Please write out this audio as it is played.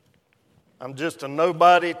I'm just a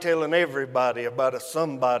nobody telling everybody about a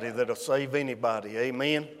somebody that'll save anybody.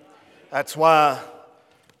 Amen. That's why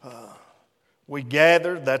we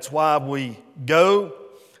gather. That's why we go.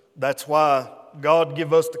 That's why God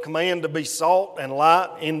give us the command to be salt and light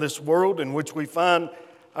in this world in which we find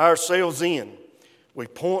ourselves in. We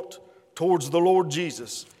point towards the Lord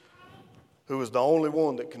Jesus, who is the only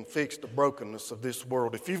one that can fix the brokenness of this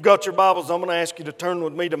world. If you've got your Bibles, I'm going to ask you to turn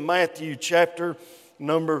with me to Mathew chapter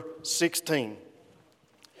number 16.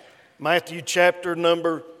 Mathew chapter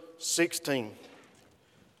number 16.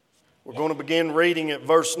 We're going to begin reading at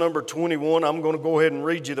verse number 21. I'm going to go ahead and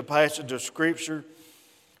read you the passage of Scripture.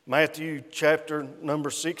 Matthew chapter number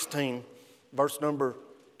 16, verse number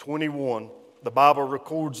 21. The Bible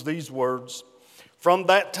records these words. From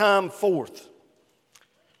that time forth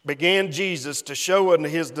began Jesus to show unto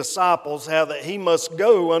his disciples how that he must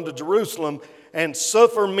go unto Jerusalem and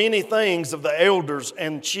suffer many things of the elders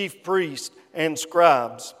and chief priests and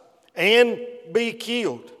scribes, and be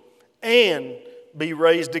killed, and be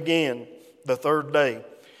raised again the third day.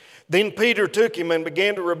 Then Peter took him and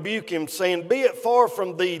began to rebuke him, saying, Be it far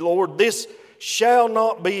from thee, Lord, this shall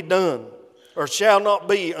not be done, or shall not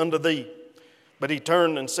be unto thee. But he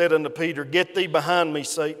turned and said unto Peter, Get thee behind me,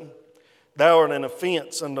 Satan. Thou art an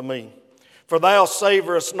offense unto me. For thou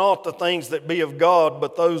savorest not the things that be of God,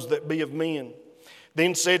 but those that be of men.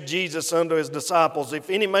 Then said Jesus unto his disciples, If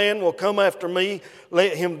any man will come after me,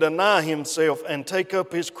 let him deny himself and take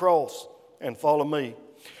up his cross and follow me.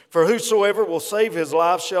 For whosoever will save his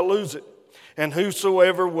life shall lose it, and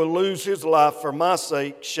whosoever will lose his life for my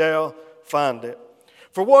sake shall find it.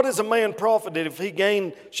 For what is a man profited if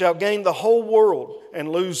he shall gain the whole world and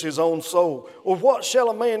lose his own soul? Or what shall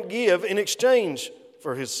a man give in exchange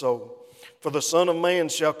for his soul? For the Son of Man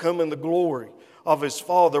shall come in the glory of his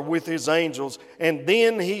Father with his angels, and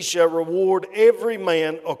then he shall reward every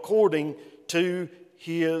man according to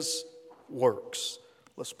his works.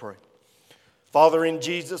 Let's pray. Father, in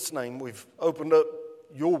Jesus' name, we've opened up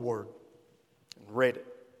your word and read it.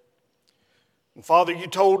 And Father, you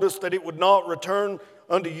told us that it would not return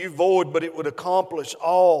unto you void, but it would accomplish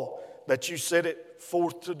all that you set it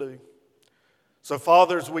forth to do. So,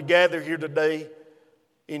 Father, as we gather here today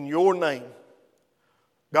in your name,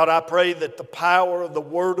 God, I pray that the power of the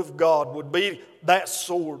Word of God would be that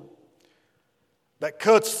sword that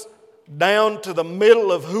cuts down to the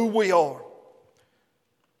middle of who we are.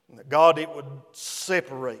 And that, God, it would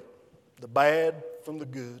separate the bad from the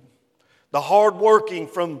good, the hardworking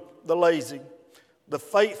from the lazy, the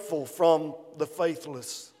faithful from the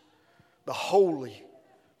faithless, the holy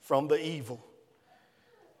from the evil.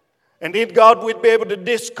 And in God, we'd be able to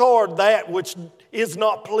discard that which is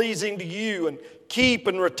not pleasing to you and keep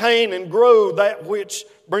and retain and grow that which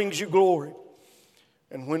brings you glory.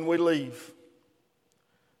 And when we leave,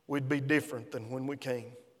 we'd be different than when we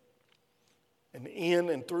came. And in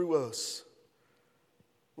and through us,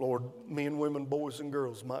 Lord, men, women, boys, and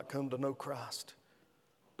girls might come to know Christ.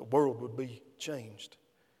 The world would be changed,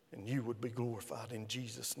 and you would be glorified. In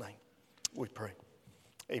Jesus' name, we pray.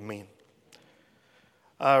 Amen.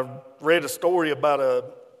 I read a story about a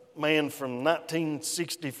man from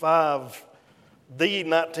 1965, the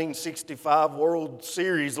 1965 World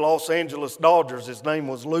Series Los Angeles Dodgers. His name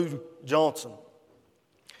was Lou Johnson.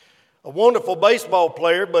 A wonderful baseball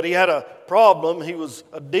player, but he had a problem. He was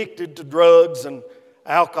addicted to drugs and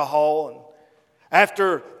alcohol. And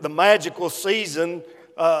after the magical season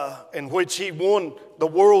in which he won the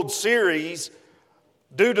World Series,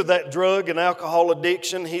 due to that drug and alcohol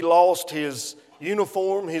addiction, he lost his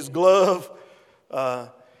uniform, his glove.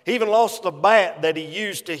 He even lost the bat that he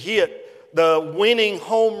used to hit the winning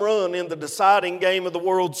home run in the deciding game of the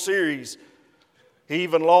World Series. He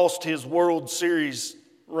even lost his World Series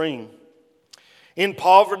ring. In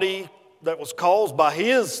poverty that was caused by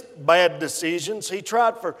his bad decisions, he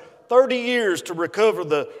tried for 30 years to recover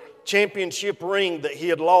the championship ring that he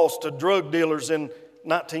had lost to drug dealers in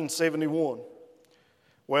 1971.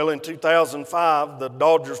 Well, in 2005, the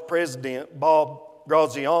Dodgers president, Bob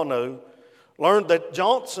Graziano, learned that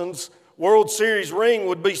Johnson's World Series ring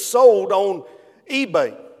would be sold on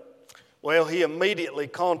eBay. Well, he immediately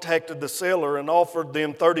contacted the seller and offered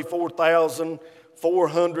them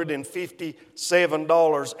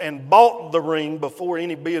 $34,457 and bought the ring before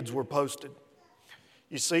any bids were posted.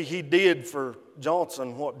 You see, he did for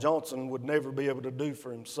Johnson what Johnson would never be able to do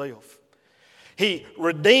for himself. He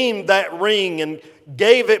redeemed that ring and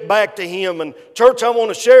gave it back to him. And church, I want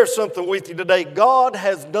to share something with you today. God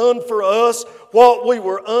has done for us what we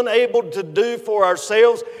were unable to do for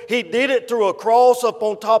ourselves. He did it through a cross up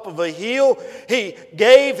on top of a hill. He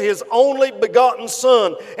gave His only begotten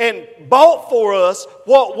Son and bought for us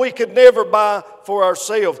what we could never buy for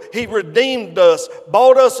ourselves. He redeemed us,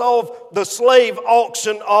 bought us off the slave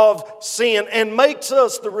auction of sin, and makes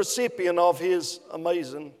us the recipient of His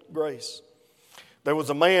amazing grace. There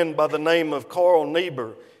was a man by the name of Carl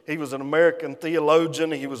Niebuhr. He was an American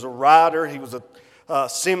theologian. He was a writer. He was a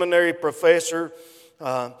seminary professor.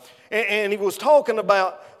 And he was talking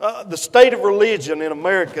about the state of religion in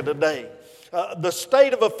America today. The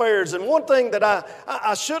state of affairs. And one thing that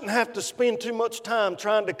I shouldn't have to spend too much time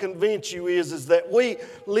trying to convince you is that we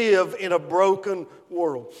live in a broken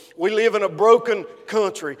world. We live in a broken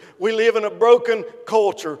country. We live in a broken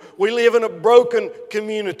culture. We live in a broken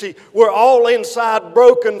community. We're all inside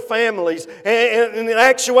broken families. And in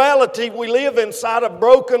actuality, we live inside a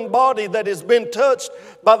broken body that has been touched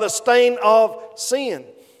by the stain of sin.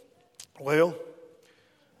 Well,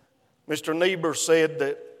 Mr. Niebuhr said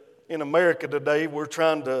that in America today, we're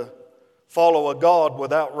trying to follow a God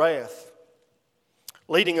without wrath,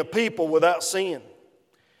 leading a people without sin,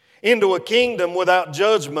 into a kingdom without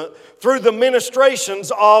judgment, through the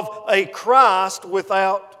ministrations of a Christ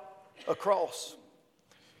without a cross.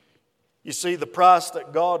 You see, the price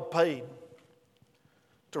that God paid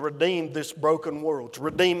to redeem this broken world, to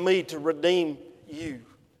redeem me, to redeem you,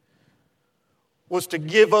 was to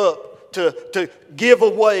give up, to give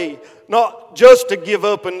away, not just to give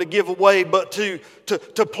up and to give away, but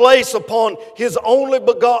to place upon His only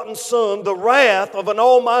begotten Son the wrath of an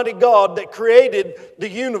almighty God that created the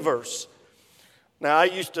universe. Now, I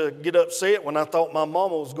used to get upset when I thought my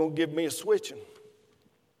mama was going to give me a switching.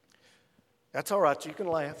 That's all right, you can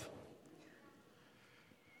laugh.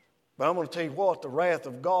 But I'm going to tell you what, the wrath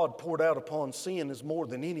of God poured out upon sin is more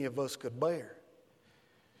than any of us could bear.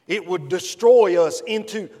 It would destroy us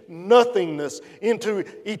into nothingness, into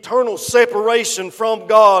eternal separation from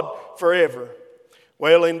God forever.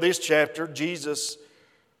 Well, in this chapter, Jesus,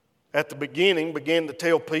 at the beginning, began to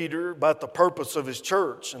tell Peter about the purpose of His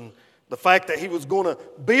church and the fact that He was going to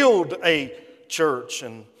build a church.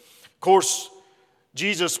 And, of course,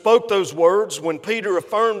 Jesus spoke those words when Peter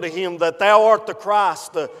affirmed to Him that Thou art the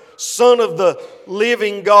Christ, the Son of the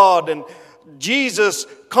living God. And Jesus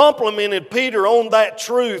complimented Peter on that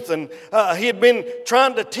truth, and he had been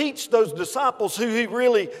trying to teach those disciples who He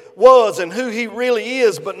really was and who He really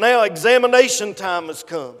is, but now examination time has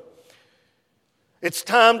come. It's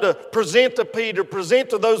time to present to Peter,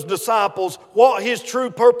 present to those disciples what his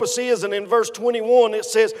true purpose is. And in verse 21 it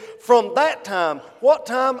says, from that time, what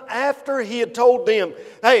time? After He had told them,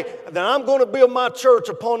 hey, that I'm going to build my church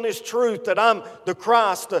upon this truth that I'm the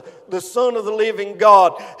Christ, the Son of the living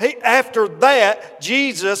God. After that,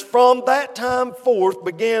 Jesus from that time forth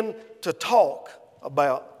began to talk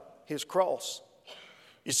about His cross.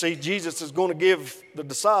 You see, Jesus is going to give the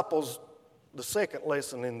disciples the second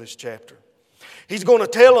lesson in this chapter. He's going to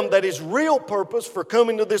tell them that His real purpose for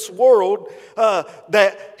coming to this world,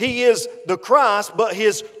 that He is the Christ, but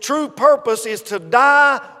His true purpose is to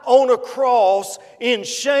die on a cross in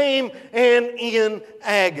shame and in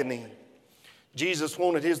agony. Jesus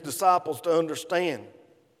wanted His disciples to understand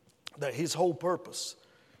that His whole purpose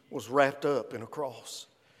was wrapped up in a cross.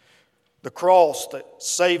 The cross that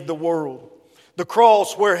saved the world. The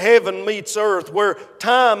cross where heaven meets earth, where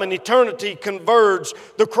time and eternity converge.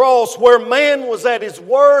 The cross where man was at his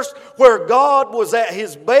worst, where God was at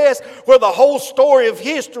His best, where the whole story of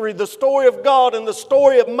history, the story of God and the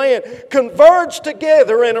story of man converge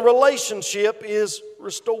together and a relationship is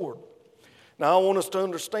restored. Now I want us to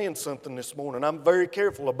understand something this morning. I'm very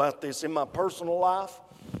careful about this in my personal life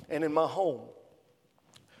and in my home.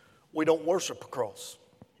 We don't worship a cross.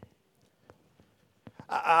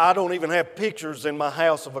 I don't even have pictures in my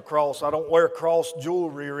house of a cross. I don't wear cross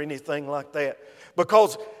jewelry or anything like that.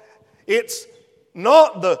 Because it's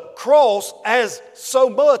not the cross as so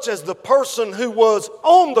much as the person who was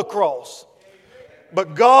on the cross.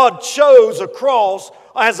 But God chose a cross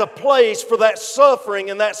as a place for that suffering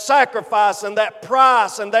and that sacrifice and that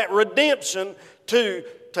price and that redemption to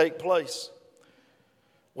take place.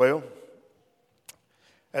 Well,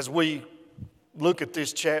 as we look at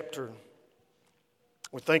this chapter,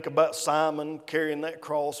 we think about Simon carrying that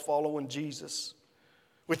cross, following Jesus.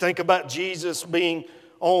 We think about Jesus being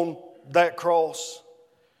on that cross.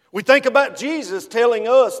 We think about Jesus telling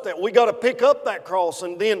us that we got to pick up that cross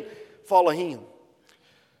and then follow Him.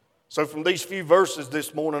 So from these few verses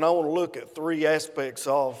this morning, I want to look at three aspects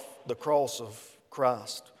of the cross of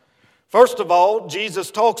Christ. First of all,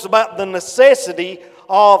 Jesus talks about the necessity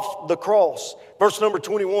of the cross. Verse number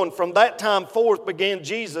 21, from that time forth began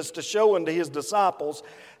Jesus to show unto his disciples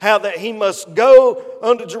how that he must go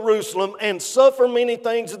unto Jerusalem and suffer many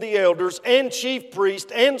things of the elders and chief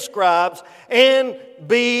priests and scribes and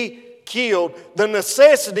be killed. The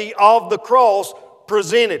necessity of the cross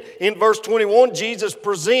presented. In verse 21, Jesus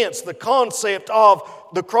presents the concept of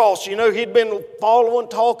the cross. You know, he'd been following,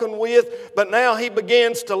 talking with, but now he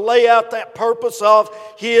begins to lay out that purpose of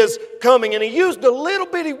his coming. And he used a little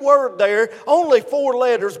bitty word there, only 4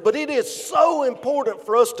 letters, but it is so important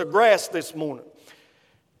for us to grasp this morning.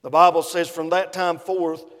 The Bible says from that time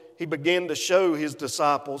forth, he began to show his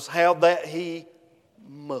disciples how that he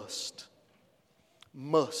must.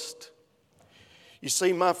 You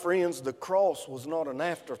see, my friends, the cross was not an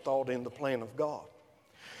afterthought in the plan of God.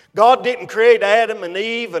 God didn't create Adam and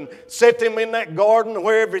Eve and set them in that garden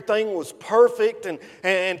where everything was perfect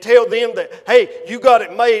and tell them that, hey, you got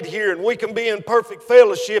it made here and we can be in perfect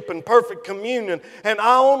fellowship and perfect communion. And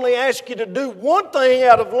I only ask you to do one thing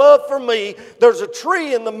out of love for me. There's a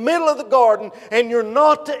tree in the middle of the garden and you're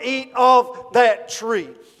not to eat of that tree.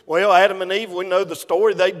 Well, Adam and Eve, we know the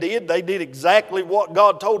story. They did exactly what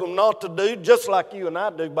God told them not to do, just like you and I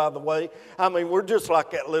do, by the way. I mean, we're just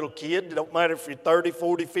like that little kid. It don't matter if you're 30,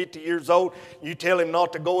 40, 50 years old. You tell him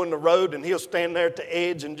not to go in the road, and he'll stand there at the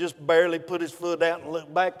edge and just barely put his foot out and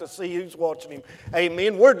look back to see who's watching him.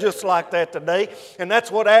 Amen. We're just like that today. And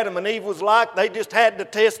that's what Adam and Eve was like. They just had to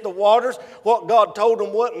test the waters. What God told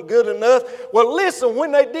them wasn't good enough. Well, listen,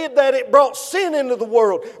 when they did that, it brought sin into the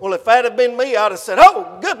world. Well, if that had been me, I'd have said,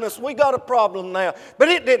 oh, goodness, we got a problem now. But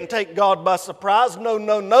it didn't take God by surprise.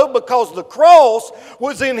 No, because the cross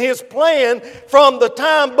was in his plan from the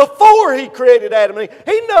time before he created Adam and Eve.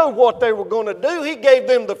 He knew what they were going to do. He gave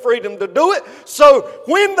them the freedom to do it. So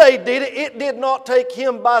when they did it, it did not take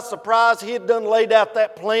him by surprise. He had done laid out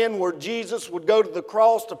that plan where Jesus would go to the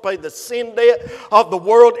cross to pay the sin debt of the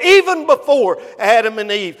world even before Adam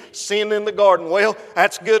and Eve sinned in the garden. Well,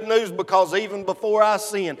 that's good news because even before I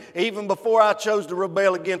sinned, even before I chose to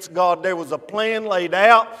rebel against God, there was a plan laid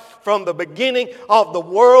out from the beginning of the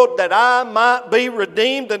world that I might be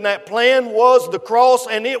redeemed, and that plan was the cross,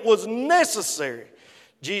 and it was necessary.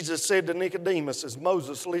 Jesus said to Nicodemus, as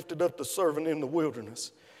Moses lifted up the servant in the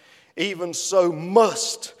wilderness, even so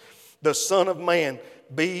must the Son of Man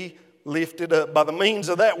be lifted up. By the means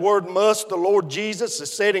of that word must, the Lord Jesus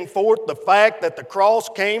is setting forth the fact that the cross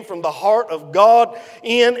came from the heart of God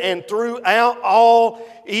in and throughout all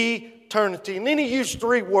eternity. And then he used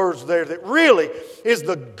 3 words there that really is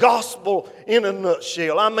the gospel in a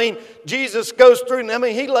nutshell. I mean, Jesus goes through,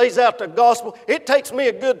 he lays out the gospel. It takes me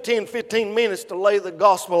a good 10, 15 minutes to lay the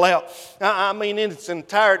gospel out. I mean, in its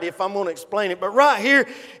entirety if I'm going to explain it. But right here,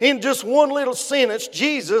 in just one little sentence,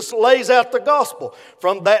 Jesus lays out the gospel.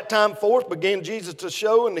 From that time forth began Jesus to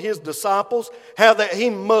show unto his disciples how that he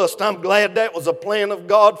must. I'm glad that was a plan of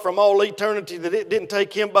God from all eternity, that it didn't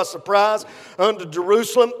take him by surprise, unto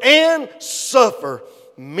Jerusalem and suffer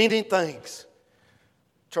many things.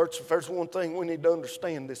 Church, if there's one thing we need to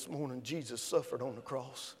understand this morning, Jesus suffered on the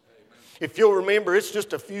cross. If you'll remember, it's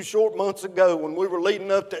just a few short months ago when we were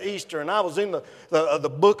leading up to Easter, and I was in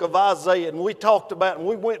the book of Isaiah, and we talked about, and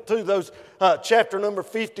we went through those chapter number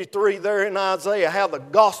 53 there in Isaiah, how the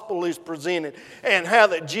gospel is presented, and how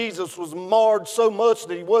that Jesus was marred so much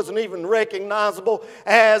that he wasn't even recognizable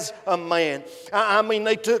as a man. I mean,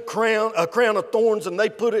 they took a crown of thorns, and they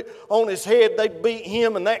put it on his head. They beat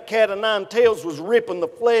him, and that cat of 9 tails was ripping the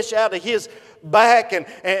flesh out of his back,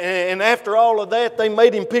 and after all of that, they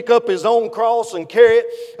made him pick up his own cross and carry it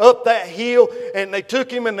up that hill, and they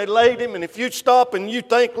took him and they laid him. And if you stop and you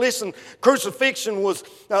think, listen, crucifixion was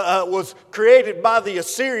created by the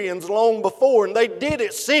Assyrians long before, and they did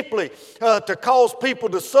it simply to cause people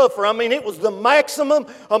to suffer. I mean, it was the maximum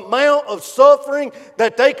amount of suffering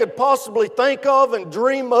that they could possibly think of and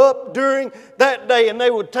dream up during that day. And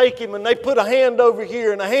they would take him and they put a hand over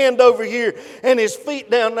here and a hand over here and his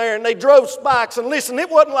feet down there, and they drove spikes. And listen, it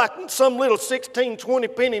wasn't like some little 16, 20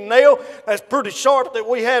 penny nail that's pretty sharp that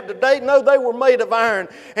we have today. No, they were made of iron,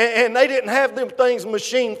 and they didn't have them things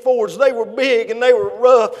machine forged. They were big and they were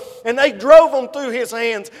rough, and they drove them through his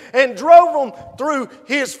hands and drove them through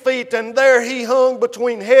his feet, and there he hung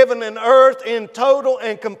between heaven and earth in total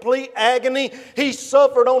and complete agony. He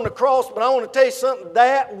suffered on the cross, but I want to tell you something,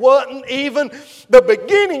 that wasn't even the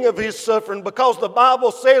beginning of his suffering, because the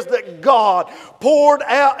Bible says that God poured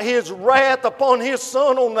out his wrath upon his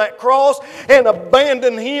Son on that cross and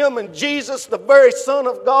abandoned him. And Jesus, the very Son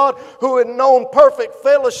of God, who had known perfect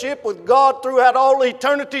fellowship with God throughout all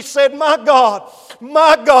eternity, said, my God,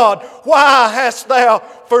 why hast thou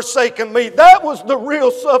forsaken me. That was the real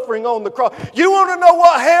suffering on the cross. You want to know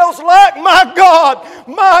what hell's like? My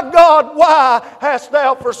God, why hast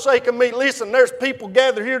thou forsaken me? Listen, there's people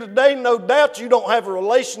gathered here today, no doubt you don't have a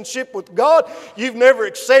relationship with God. You've never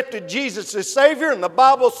accepted Jesus as Savior, and the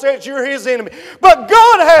Bible says you're His enemy. But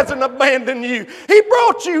God hasn't abandoned you. He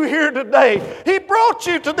brought you here today. He brought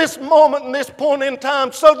you to this moment and this point in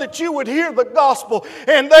time so that you would hear the gospel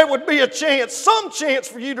and there would be a chance, some chance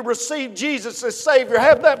for you to receive Jesus as Savior,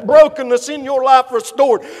 have that brokenness in your life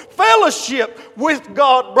restored, fellowship with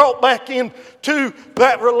God brought back into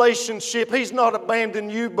that relationship. He's not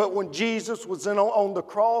abandoned you, but when Jesus was on the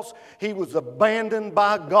cross, He was abandoned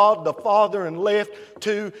by God the Father and left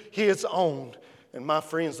to His own. And my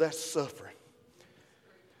friends, that's suffering.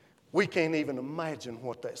 We can't even imagine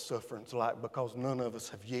what that suffering's like because none of us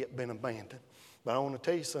have yet been abandoned. But I want to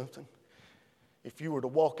tell you something. If you were to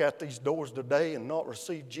walk out these doors today and not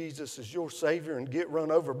receive Jesus as your Savior and get run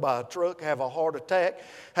over by a truck, have a heart attack,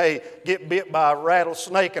 get bit by a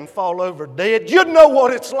rattlesnake and fall over dead, you'd know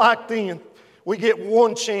what it's like then. We get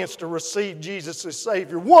one chance to receive Jesus as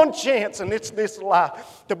Savior. One chance, and it's this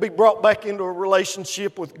life, to be brought back into a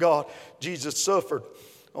relationship with God. Jesus suffered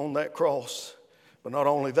on that cross. But not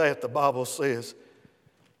only that, the Bible says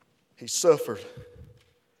He suffered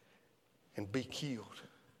and be killed.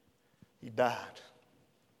 He died.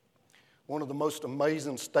 One of the most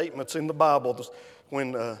amazing statements in the Bible is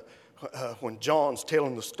when John's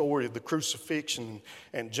telling the story of the crucifixion,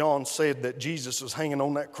 and John said that Jesus was hanging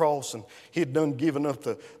on that cross and he had done given up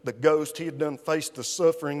the ghost. He had done faced the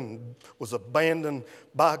suffering and was abandoned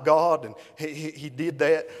by God, and he did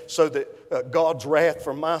that so that God's wrath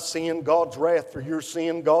for my sin, God's wrath for your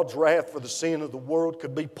sin, God's wrath for the sin of the world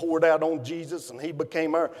could be poured out on Jesus, and He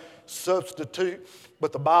became our substitute.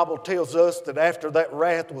 But the Bible tells us that after that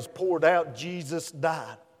wrath was poured out, Jesus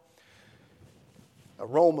died. A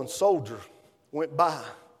Roman soldier went by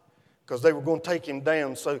because they were going to take Him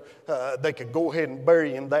down so they could go ahead and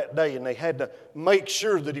bury Him that day, and they had to make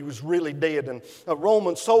sure that He was really dead. And a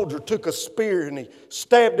Roman soldier took a spear and he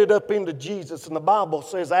stabbed it up into Jesus, and the Bible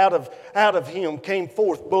says out of Him came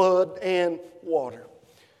forth blood and water.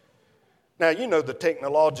 Now, you know the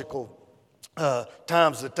technological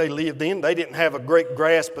times that they lived in. They didn't have a great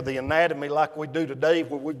grasp of the anatomy like we do today,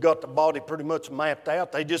 where we've got the body pretty much mapped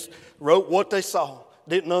out. They just wrote what they saw,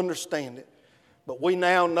 didn't understand it. But we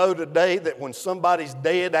now know today that when somebody's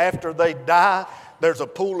dead, after they die, there's a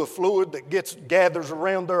pool of fluid that gathers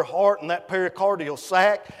around their heart and that pericardial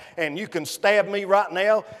sac, and you can stab me right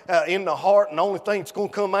now in the heart, and the only thing that's going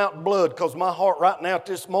to come out is blood, because my heart right now at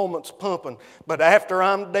this moment's pumping. But after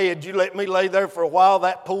I'm dead, you let me lay there for a while,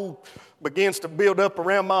 that pool begins to build up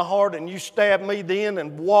around my heart, and you stab me then,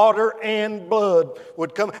 and water and blood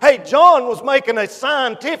would come. Hey, John was making a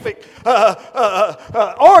scientific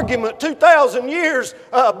argument 2,000 years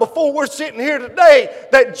before we're sitting here today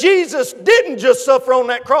that Jesus didn't just suffer on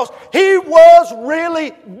that cross. He was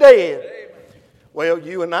really dead. Well,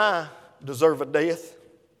 you and I deserve a death.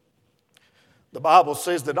 The Bible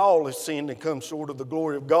says that all has sinned and come short of the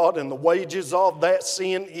glory of God, and the wages of that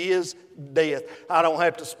sin is death. I don't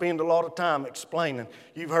have to spend a lot of time explaining.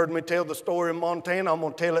 You've heard me tell the story in Montana. I'm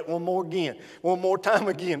going to tell it one more time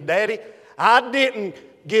again. Daddy, I didn't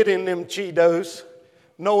get in them Cheetos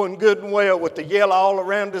knowing good and well with the yellow all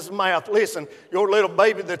around his mouth. Listen, your little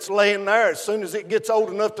baby that's laying there, as soon as it gets old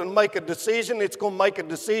enough to make a decision, it's going to make a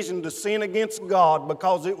decision to sin against God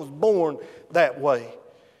because it was born that way.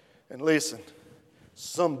 And listen,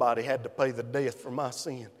 somebody had to pay the death for my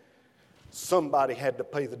sin. Somebody had to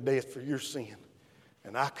pay the death for your sin.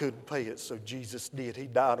 And I couldn't pay it, so Jesus did. He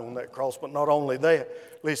died on that cross. But not only that,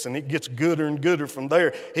 listen, it gets gooder and gooder from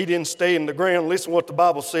there. He didn't stay in the ground. Listen what the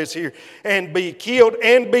Bible says here. And be killed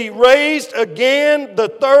and be raised again the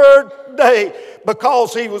third day.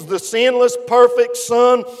 Because He was the sinless, perfect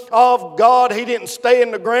Son of God. He didn't stay in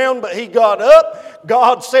the ground, but He got up.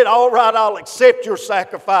 God said, all right, I'll accept your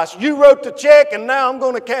sacrifice. You wrote the check, and now I'm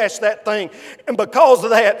going to cash that thing. And because of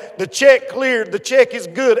that, the check cleared. The check is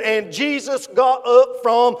good. And Jesus got up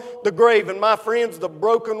from the grave. And my friends, the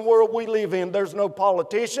broken world we live in, there's no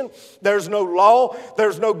politician, there's no law,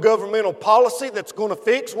 there's no governmental policy that's going to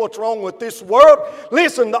fix what's wrong with this world.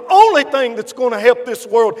 Listen, the only thing that's going to help this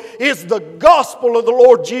world is the gospel of the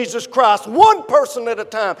Lord Jesus Christ, one person at a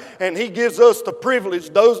time. And He gives us the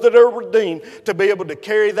privilege, those that are redeemed, to be able to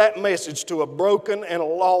carry that message to a broken and a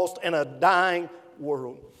lost and a dying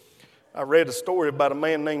world. I read a story about a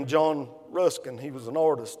man named John Ruskin. He was an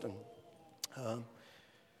artist, and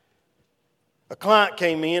a client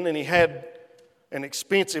came in and he had an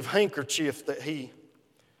expensive handkerchief that he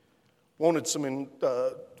wanted some,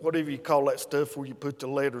 whatever you call that stuff where you put the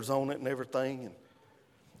letters on it and everything. And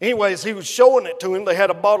anyways, he was showing it to him. They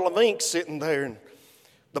had a bottle of ink sitting there, and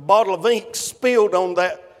the bottle of ink spilled on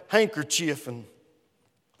that handkerchief. And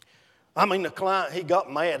the client, he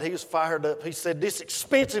got mad. He was fired up. He said, this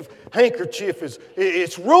expensive handkerchief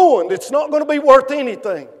it's ruined. It's not going to be worth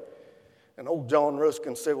anything. And old John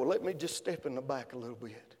Ruskin said, well, let me just step in the back a little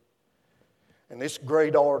bit. And this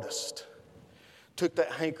great artist took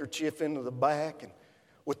that handkerchief into the back, and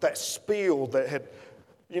with that spill that had,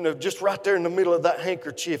 just right there in the middle of that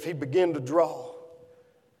handkerchief, he began to draw.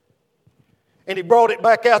 And he brought it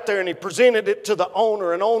back out there and he presented it to the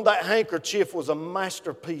owner, and on that handkerchief was a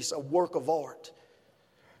masterpiece, a work of art.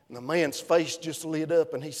 And the man's face just lit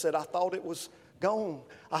up, and he said, I thought it was gone.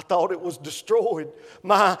 I thought it was destroyed.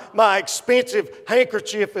 My expensive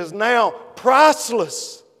handkerchief is now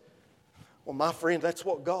priceless. Well, my friend, that's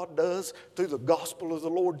what God does through the gospel of the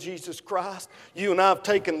Lord Jesus Christ. You and I have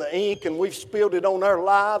taken the ink and we've spilled it on our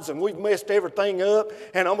lives and we've messed everything up.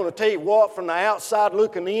 And I'm going to tell you what, from the outside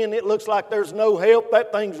looking in, it looks like there's no help.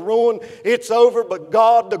 That thing's ruined. It's over. But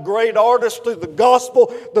God, the great artist, through the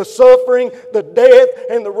gospel, the suffering, the death,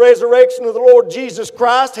 and the resurrection of the Lord Jesus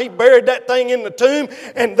Christ, He buried that thing in the tomb,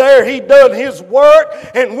 and there He done His work.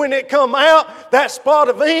 And when it come out, that spot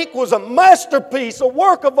of ink was a masterpiece, a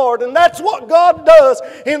work of art. And that's what God does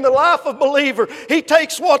in the life of a believer. He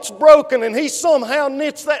takes what's broken and He somehow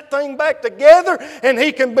knits that thing back together, and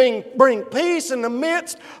He can bring peace in the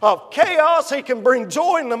midst of chaos. He can bring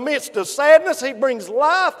joy in the midst of sadness. He brings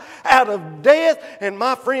life out of death. And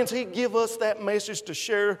my friends, He give us that message to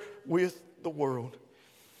share with the world.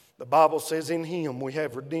 The Bible says in Him we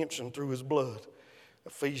have redemption through His blood.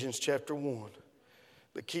 Ephesians chapter 1.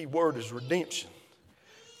 The key word is redemption.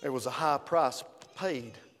 There was a high price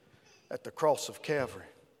paid at the cross of Calvary.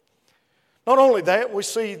 Not only that, we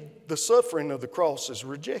see the suffering of the cross is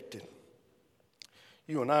rejected.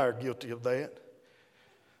 You and I are guilty of that.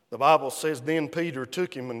 The Bible says, then Peter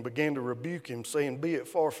took him and began to rebuke him, saying, be it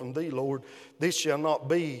far from thee, Lord, this shall not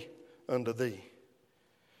be unto thee.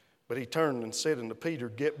 But he turned and said unto Peter,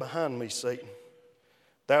 get behind me, Satan.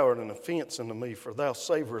 Thou art an offense unto me, for thou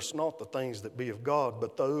savorest not the things that be of God,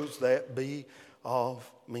 but those that be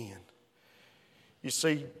of men. You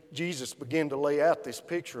see, Jesus began to lay out this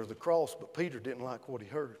picture of the cross, but Peter didn't like what he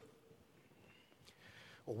heard.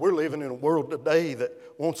 Well, we're living in a world today that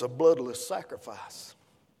wants a bloodless sacrifice.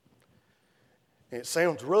 And it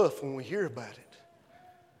sounds rough when we hear about it.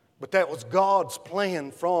 But that was God's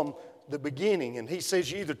plan from the beginning. And He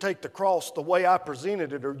says you either take the cross the way I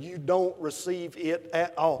presented it or you don't receive it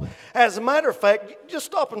at all. As a matter of fact, just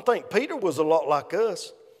stop and think. Peter was a lot like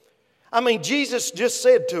us. Jesus just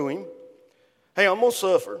said to him, hey, I'm going to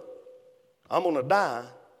suffer. I'm going to die.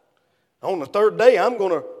 On the third day, I'm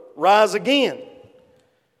going to rise again.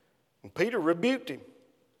 And Peter rebuked him,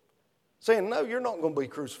 saying, no, you're not going to be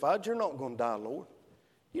crucified. You're not going to die, Lord.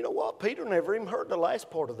 You know what? Peter never even heard the last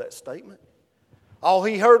part of that statement. All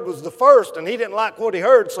he heard was the first, and he didn't like what he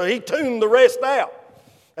heard, so he tuned the rest out.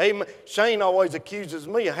 Amen. Shane always accuses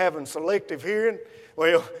me of having selective hearing.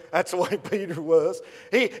 Well, that's the way Peter was.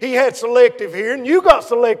 He had selective hearing. You got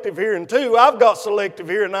selective hearing too. I've got selective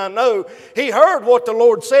hearing, I know. He heard what the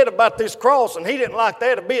Lord said about this cross, and he didn't like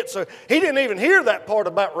that a bit. So he didn't even hear that part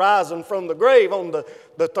about rising from the grave on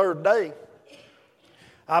the third day.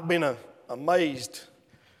 I've been amazed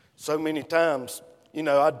so many times.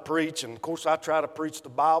 I'd preach, and of course I try to preach the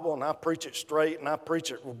Bible, and I preach it straight, and I preach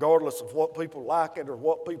it regardless of what people like it or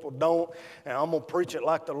what people don't, and I'm going to preach it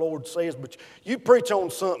like the Lord says. But you preach on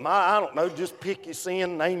something, I don't know, just pick your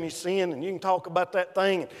sin, name your sin, and you can talk about that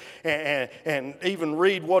thing and even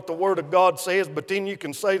read what the Word of God says, but then you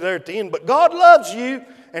can say there at the end, but God loves you,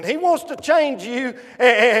 and He wants to change you,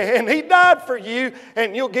 and He died for you,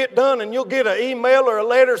 and you'll get done, and you'll get an email or a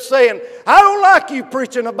letter saying, I don't like you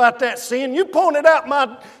preaching about that sin. You pointed out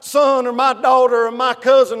my son or my daughter or my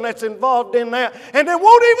cousin that's involved in that, and they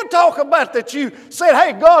won't even talk about that you said,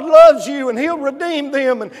 hey, God loves you, and He'll redeem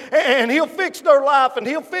them, and He'll fix their life, and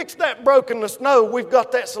He'll fix that brokenness. No, we've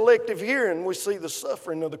got that selective hearing. We see the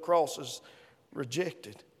suffering of the cross is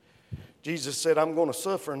rejected. Jesus said, I'm going to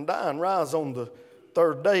suffer and die and rise on the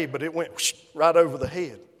third day, but it went right over the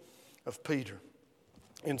head of Peter.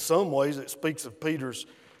 In some ways, it speaks of Peter's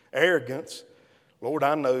arrogance. Lord,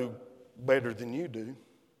 I know better than you do.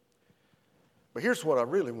 But here's what I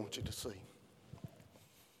really want you to see.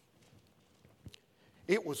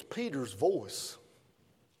 It was Peter's voice,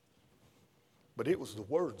 but it was the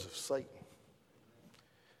words of Satan.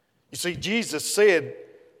 You see, Jesus said,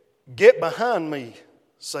 get behind me,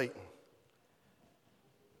 Satan.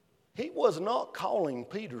 He was not calling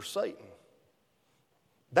Peter Satan.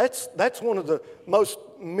 That's one of the most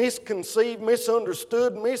misconceived,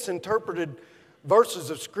 misunderstood, misinterpreted verses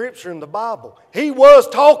of Scripture in the Bible. He was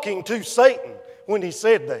talking to Satan when he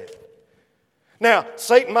said that. Now,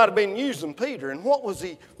 Satan might have been using Peter, and what was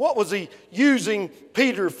he using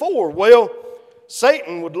Peter for? Well,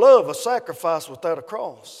 Satan would love a sacrifice without a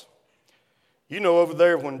cross. You know over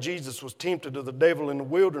there when Jesus was tempted of the devil in the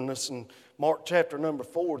wilderness in Mark chapter number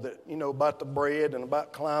 4, that you know about the bread and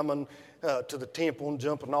about climbing to the temple and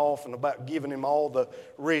jumping off and about giving him all the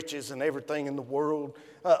riches and everything in the world.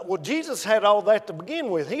 Well, Jesus had all that to begin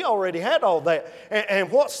with. He already had all that.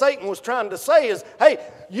 And what Satan was trying to say is, hey,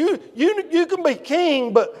 you can be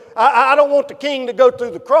king, but I don't want the king to go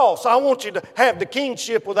through the cross. I want you to have the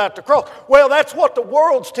kingship without the cross. Well, that's what the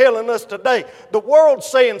world's telling us today. The world's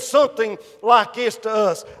saying something like this to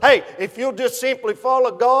us. Hey, if you'll just simply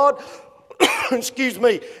follow God, excuse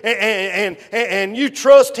me, and you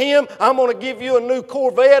trust Him, I'm going to give you a new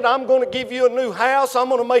Corvette. I'm going to give you a new house. I'm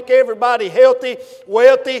going to make everybody healthy,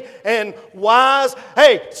 wealthy, and wise.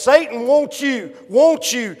 Hey, Satan wants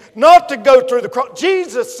you not to go through the cross.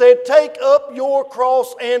 Jesus said, take up your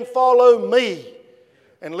cross and follow me.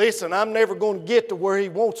 And listen, I'm never going to get to where He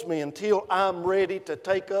wants me until I'm ready to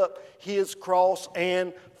take up His cross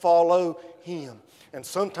and follow Him. And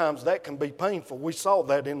sometimes that can be painful. We saw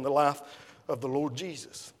that in the life of the Lord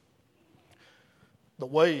Jesus. The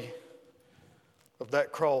way of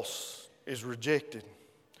that cross is rejected.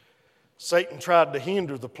 Satan tried to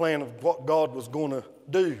hinder the plan of what God was going to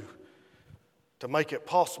do to make it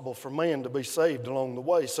possible for man to be saved along the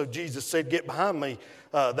way. So Jesus said, get behind me.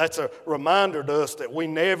 That's a reminder to us that we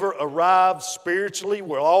never arrive spiritually.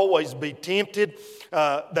 We'll always be tempted.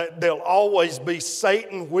 That there'll always be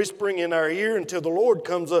Satan whispering in our ear until the Lord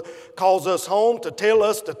calls us home to tell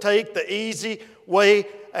us to take the easy way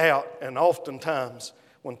out. And oftentimes,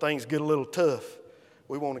 when things get a little tough,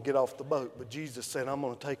 we want to get off the boat. But Jesus said, I'm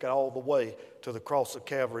going to take it all the way to the cross of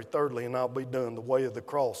Calvary. Thirdly, and I'll be done, the way of the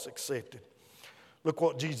cross accepted. Look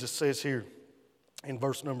what Jesus says here in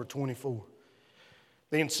verse number 24.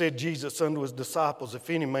 Then said Jesus unto His disciples, if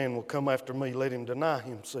any man will come after me, let him deny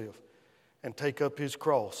himself and take up his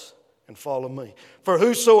cross and follow me. For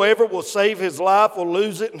whosoever will save his life will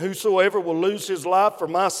lose it, and whosoever will lose his life for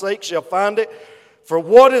my sake shall find it. For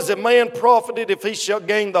what is a man profited if he shall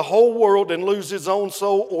gain the whole world and lose his own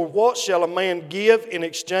soul? Or what shall a man give in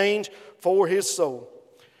exchange for his soul?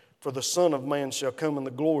 For the Son of Man shall come in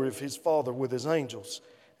the glory of His Father with His angels,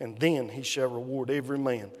 and then He shall reward every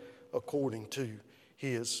man according to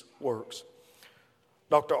his works.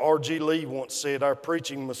 Dr. R.G. Lee once said, our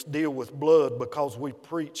preaching must deal with blood because we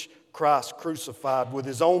preach Christ crucified, with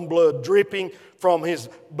His own blood dripping from His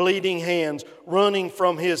bleeding hands, running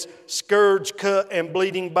from His scourge cut and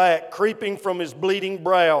bleeding back, creeping from His bleeding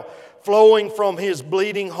brow, flowing from His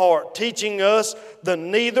bleeding heart, teaching us that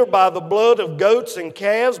neither by the blood of goats and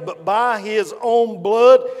calves, but by His own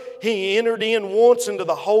blood He entered in once into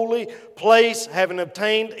the holy place, having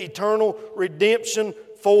obtained eternal redemption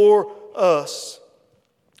for us.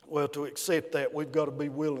 Well, to accept that, we've got to be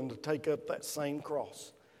willing to take up that same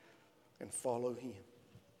cross and follow Him.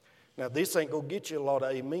 Now, this ain't going to get you a lot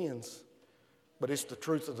of amens, but it's the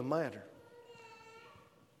truth of the matter.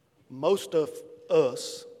 Most of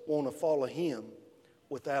us want to follow Him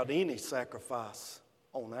without any sacrifice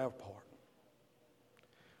on our part.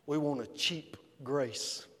 We want a cheap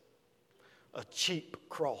grace, a cheap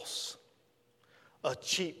cross, a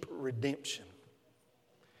cheap redemption,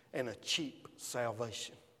 and a cheap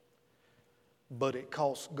salvation. But it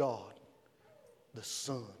costs God the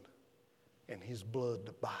Son and His blood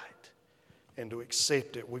to buy it. And to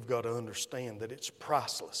accept it, we've got to understand that it's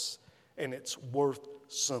priceless and it's worth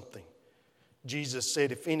something. Jesus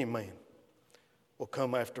said, if any man will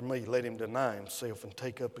come after me, let him deny himself and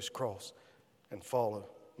take up his cross and follow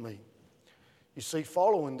me. You see,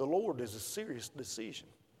 following the Lord is a serious decision.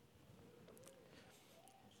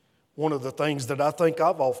 One of the things that I think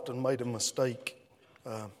I've often made a mistake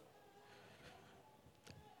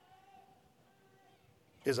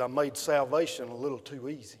is I made salvation a little too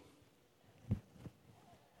easy.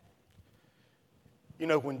 You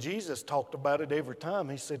know, when Jesus talked about it every time,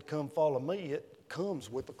 He said, come follow me, it comes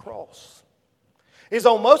with a cross. It's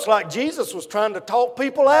almost like Jesus was trying to talk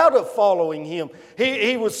people out of following Him.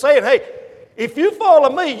 He was saying, hey, if you follow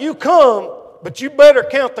me, you come, but you better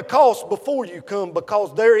count the cost before you come,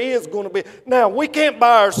 because there is going to be... Now, we can't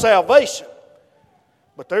buy our salvation,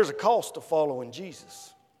 but there's a cost to following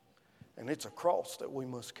Jesus, and it's a cross that we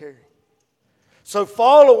must carry. So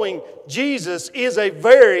following Jesus is a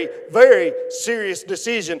very, very serious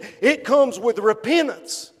decision. It comes with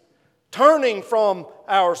repentance. turning from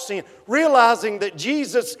our sin, realizing that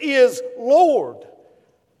Jesus is Lord.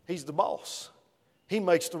 He's the boss. He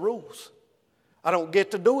makes the rules. I don't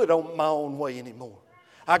get to do it on my own way anymore.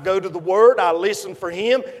 I go to the Word, I listen for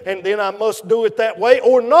Him, and then I must do it that way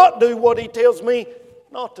or not do what He tells me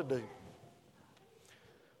not to do.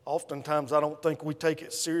 Oftentimes I don't think we take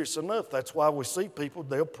it serious enough. That's why we see people,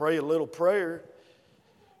 they'll pray a little prayer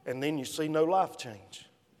and then you see no life change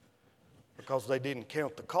because they didn't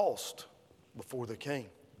count the cost before they came.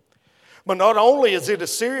 But not only is it a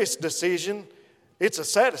serious decision, it's a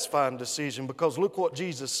satisfying decision, because look what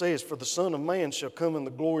Jesus says, "For the Son of Man shall come in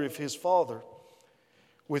the glory of His Father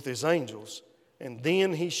with His angels, and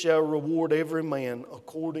then He shall reward every man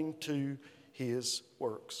according to his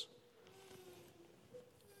works."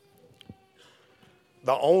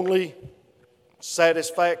 The only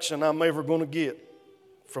satisfaction I'm ever going to get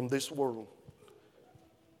from this world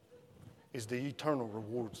is the eternal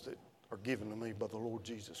rewards that are given to me by the Lord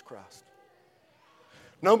Jesus Christ.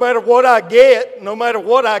 No matter what I get, no matter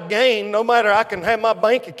what I gain, no matter I can have my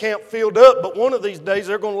bank account filled up, but one of these days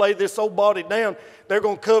they're going to lay this old body down, they're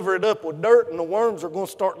going to cover it up with dirt, and the worms are going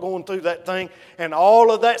to start going through that thing, and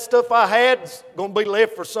all of that stuff I had is going to be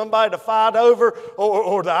left for somebody to fight over,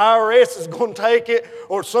 or the IRS is going to take it,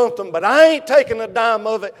 or something, but I ain't taking a dime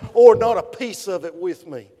of it, or not a piece of it with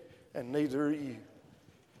me, and neither are you.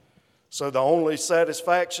 So the only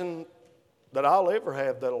satisfaction that I'll ever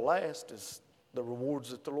have that'll last is the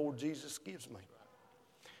rewards that the Lord Jesus gives me.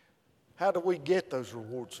 How do we get those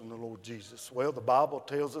rewards from the Lord Jesus? Well, the Bible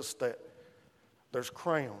tells us that there's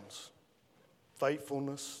crowns.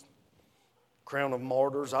 Faithfulness, crown of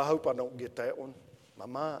martyrs. I hope I don't get that one. I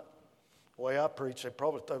might. The way I preach, they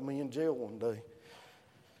probably throw me in jail one day.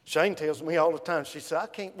 Shane tells me all the time, she said, "I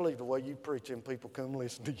can't believe the way you preach and people come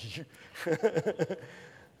listen to you."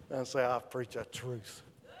 I say, I preach that truth.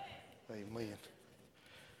 Amen.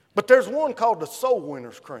 But there's one called the soul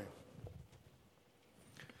winner's crown.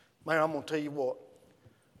 Man, I'm going to tell you what.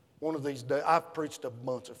 One of these days, I've preached a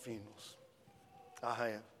bunch of funerals. I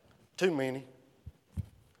have. Too many.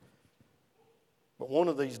 But one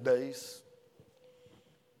of these days,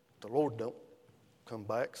 if the Lord don't come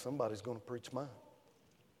back, somebody's going to preach mine.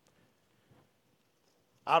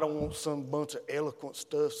 I don't want some bunch of eloquent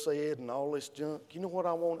stuff said and all this junk. You know what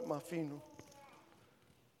I want at my funeral?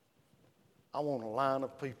 I want a line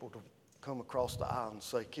of people to come across the aisle and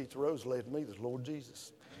say, "Keith Rose led me to the Lord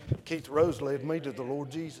Jesus. Keith Rose led me to the Lord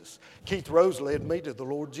Jesus. Keith Rose led me to the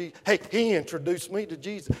Lord Jesus. Hey, he introduced me to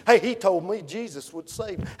Jesus. Hey, he told me Jesus would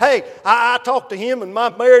save me. Hey, I talked to him and my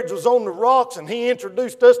marriage was on the rocks and he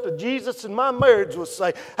introduced us to Jesus and my marriage was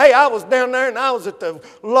saved. Hey, I was down there and I was at the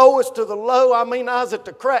lowest of the low. I mean, I was at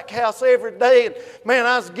the crack house every day and man,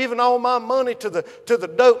 I was giving all my money to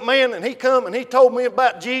the dope man and he come and he told me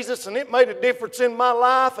about Jesus and it made a difference in my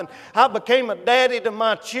life and I became a daddy to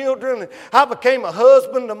my children and I became a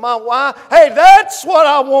husband to my wife." Hey, that's what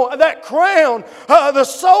I want, that crown, the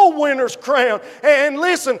soul winner's crown. And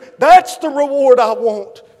listen, that's the reward I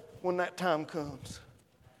want when that time comes.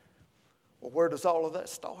 Well, where does all of that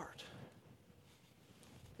start?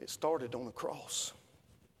 It started on the cross,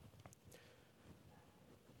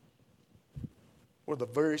 where the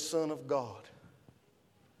very Son of God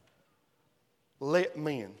let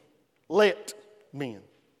men, they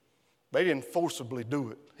didn't forcibly do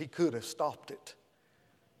it. He could have stopped it.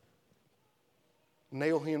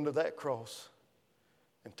 Nail him to that cross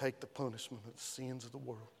and take the punishment of the sins of the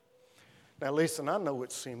world. Now listen, I know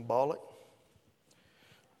it's symbolic,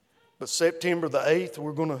 but September the 8th,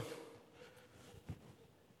 we're going to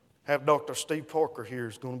have Dr. Steve Parker here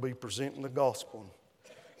is going to be presenting the gospel.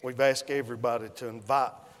 We've asked everybody to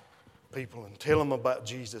invite people and tell them about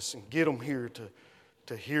Jesus and get them here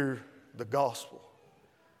to hear the gospel.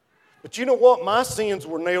 But you know what? My sins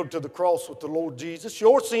were nailed to the cross with the Lord Jesus.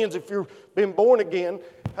 Your sins, if you've been born again,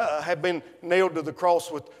 have been nailed to the cross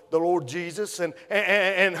with the Lord Jesus.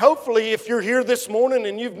 And hopefully if you're here this morning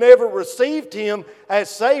and you've never received Him as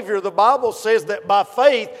Savior, the Bible says that by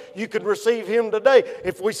faith you can receive Him today.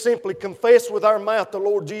 If we simply confess with our mouth the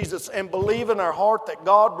Lord Jesus and believe in our heart that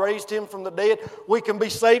God raised Him from the dead, we can be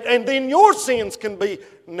saved. And then your sins can be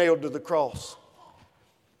nailed to the cross.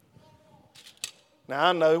 Now,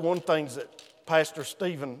 I know one thing that Pastor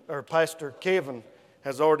Kevin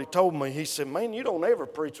has already told me. He said, "Man, you don't ever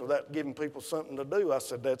preach without giving people something to do." I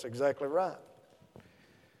said, "That's exactly right.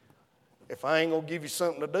 If I ain't going to give you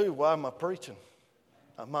something to do, why am I preaching?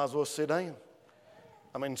 I might as well sit down."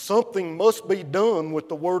 I mean, something must be done with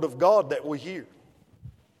the Word of God that we hear.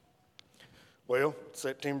 Well,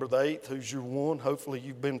 September the 8th, who's your one? Hopefully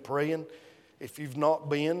you've been praying. If you've not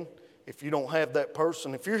been, if you don't have that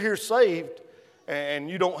person, if you're here saved and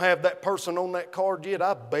you don't have that person on that card yet,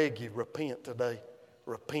 I beg you, repent today.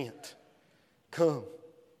 Repent. Come.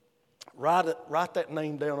 Write that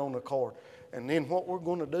name down on the card. And then what we're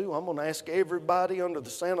going to do, I'm going to ask everybody under the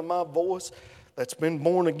sound of my voice that's been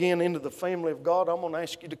born again into the family of God, I'm going to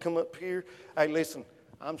ask you to come up here. Hey, listen,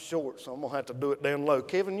 I'm short, so I'm going to have to do it down low.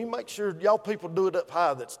 Kevin, you make sure y'all people do it up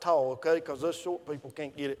high that's tall, okay? Because us short people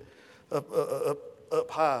can't get it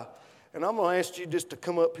up high. And I'm going to ask you just to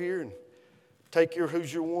come up here and take your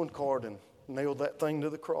Who's Your One card and nail that thing to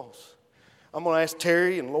the cross. I'm going to ask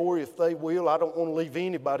Terry and Lori if they will. I don't want to leave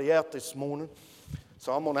anybody out this morning.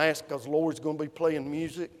 So I'm going to ask because Lori's going to be playing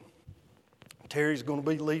music. Terry's going to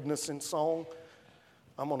be leading us in song.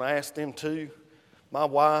 I'm going to ask them too. My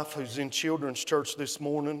wife, who's in children's church this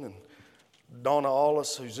morning, and Donna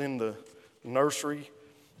Allis, who's in the nursery,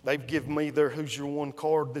 they've given me their Who's Your One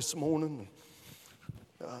card this morning.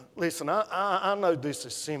 Listen, I know this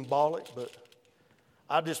is symbolic, but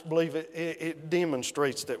I just believe it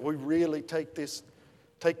demonstrates that we really take this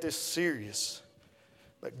serious.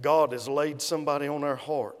 That God has laid somebody on our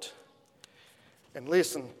heart. And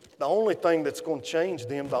listen, the only thing that's going to change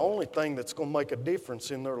them, the only thing that's going to make a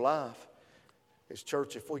difference in their life is,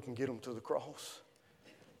 church, if we can get them to the cross.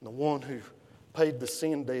 And the one who paid the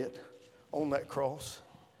sin debt on that cross.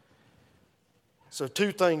 So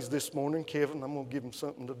 2 things this morning, Kevin, I'm going to give them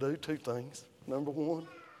something to do. 2 things. Number 1,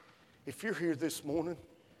 if you're here this morning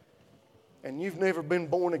and you've never been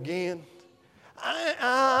born again,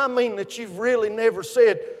 I mean that you've really never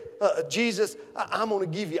said, Jesus, I'm going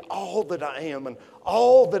to give you all that I am and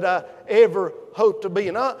all that I ever hope to be.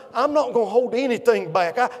 And I'm not going to hold anything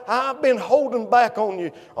back. I've been holding back on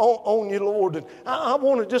you, Lord. And I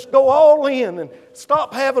want to just go all in and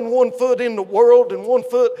stop having one foot in the world and one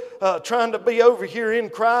foot trying to be over here in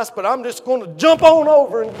Christ. But I'm just going to jump on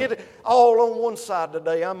over and get it all on one side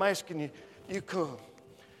today. I'm asking you come.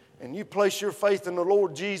 And you place your faith in the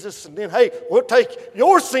Lord Jesus, and then, hey, we'll take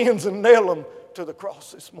your sins and nail them to the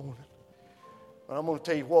cross this morning. But I'm going to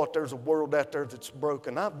tell you what, there's a world out there that's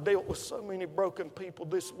broken. I've dealt with so many broken people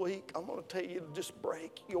this week. I'm going to tell you to just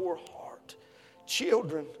break your heart.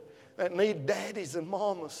 Children that need daddies and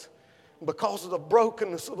mamas. Because of the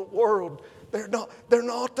brokenness of the world, they're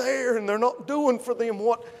not there, and they're not doing for them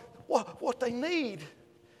what they need.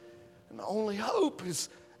 And the only hope is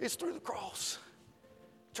through the cross.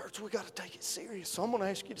 Church, we got to take it serious. So I'm going to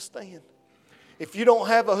ask you to stand. If you don't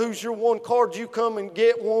have a Who's Your One card, you come and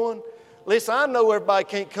get one. Listen, I know everybody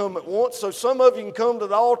can't come at once, so some of you can come to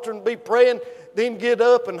the altar and be praying, then get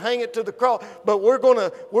up and hang it to the cross. But we're going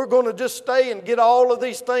to just stay and get all of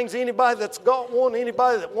these things. Anybody that's got one,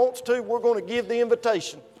 anybody that wants to, we're going to give the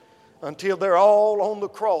invitation until they're all on the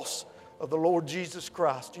cross of the Lord Jesus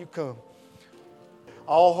Christ. You come.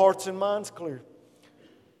 All hearts and minds clear.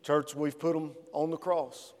 Church, we've put them on the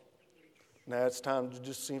cross. Now it's time to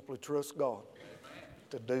just simply trust God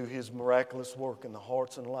to do His miraculous work in the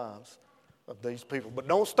hearts and lives of these people. But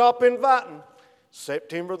don't stop inviting.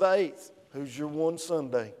 September the 8th, Who's Your One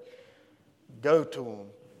Sunday. Go to them,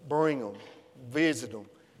 bring them, visit them,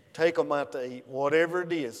 take them out to eat. Whatever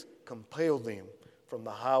it is, compel them from the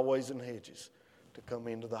highways and hedges to come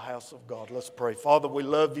into the house of God. Let's pray. Father, we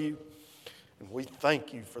love you, and we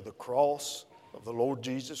thank you for the cross of the Lord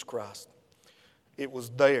Jesus Christ. It was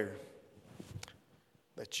there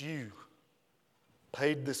that you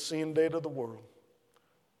paid the sin debt of the world,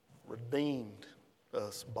 redeemed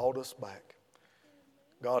us, bought us back.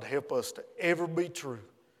 God, help us to ever be true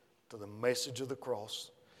to the message of the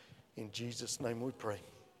cross. In Jesus' name we pray.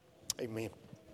 Amen.